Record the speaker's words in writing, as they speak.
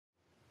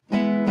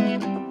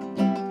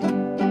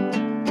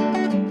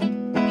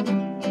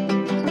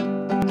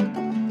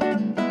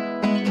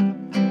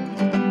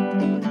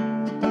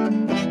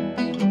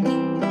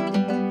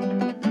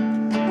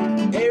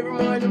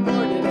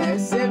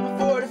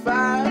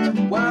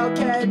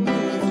WildCat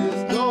News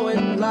is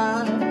going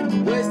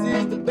live. West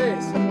is the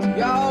best,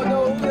 y'all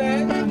know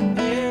that.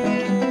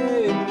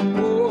 Yeah.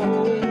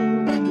 Oh.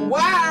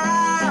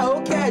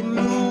 WildCat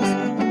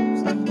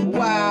News,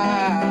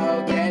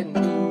 WildCat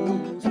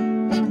News,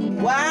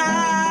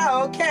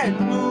 WildCat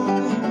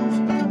News,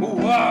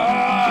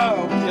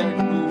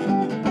 WildCat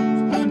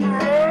News.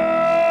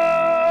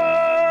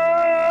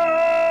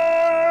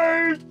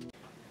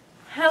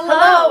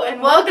 Hello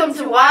and welcome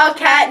to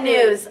WildCat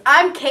News.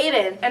 I'm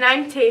Kaden. And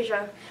I'm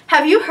Tasia.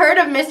 Have you heard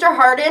of Mr.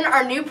 Harden,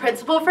 our new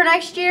principal for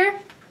next year?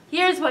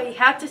 Here's what he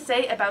had to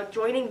say about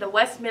joining the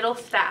West Middle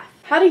staff.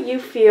 How do you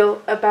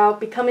feel about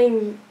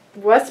becoming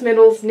West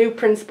Middle's new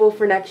principal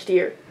for next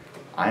year?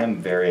 I am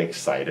very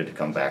excited to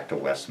come back to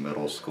West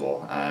Middle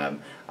School.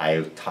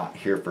 I taught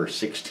here for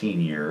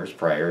 16 years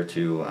prior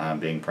to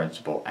being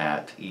principal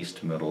at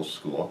East Middle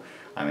School.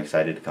 I'm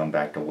excited to come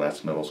back to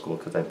West Middle School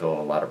because I built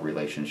a lot of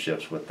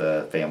relationships with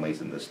the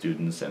families and the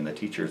students and the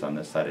teachers on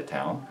this side of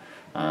town.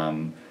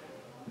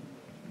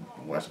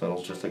 West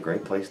Middle's just a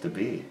great place to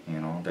be. You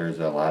know, there's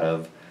a lot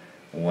of,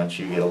 once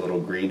you get a little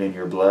green in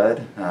your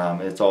blood,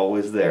 it's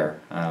always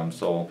there.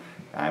 So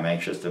I'm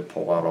anxious to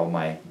pull out all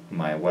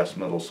my West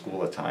Middle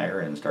School attire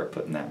and start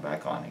putting that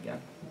back on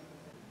again.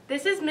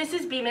 This is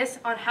Mrs. Bemis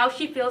on how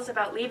she feels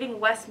about leaving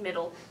West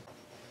Middle.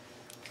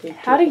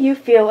 How do you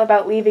feel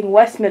about leaving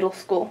West Middle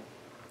School?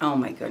 Oh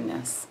my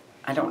goodness,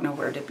 I don't know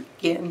where to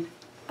begin.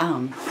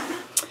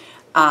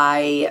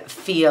 I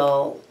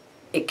feel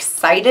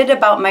excited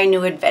about my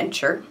new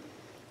adventure.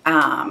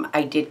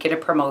 I did get a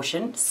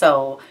promotion,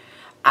 so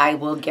I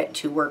will get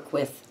to work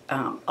with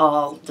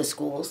all the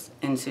schools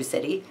in Sioux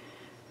City.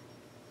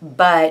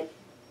 But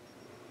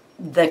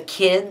the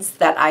kids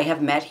that I have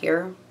met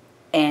here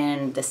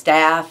and the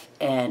staff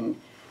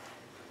and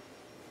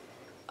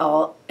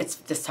all, it's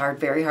just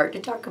very hard to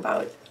talk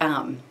about.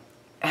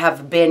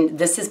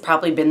 This has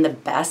probably been the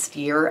best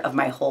year of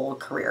my whole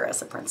career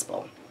as a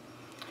principal.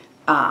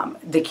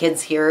 The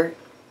kids here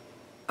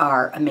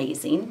are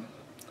amazing.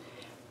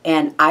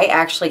 And I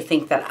actually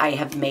think that I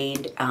have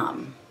made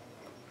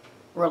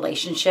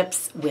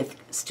relationships with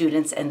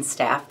students and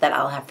staff that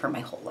I'll have for my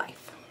whole life.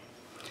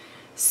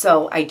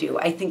 So I do.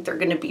 I think they're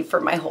going to be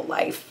for my whole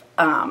life.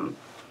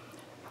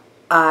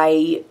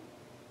 I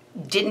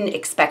didn't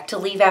expect to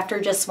leave after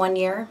just 1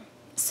 year.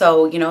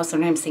 So, you know,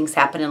 sometimes things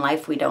happen in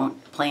life we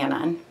don't plan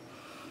on.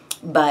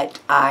 But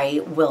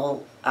I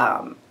will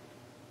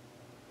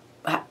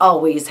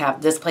always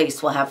have, this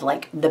place will have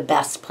like the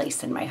best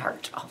place in my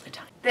heart all the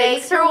time.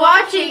 Thanks for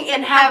watching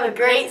and have a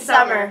great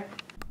summer.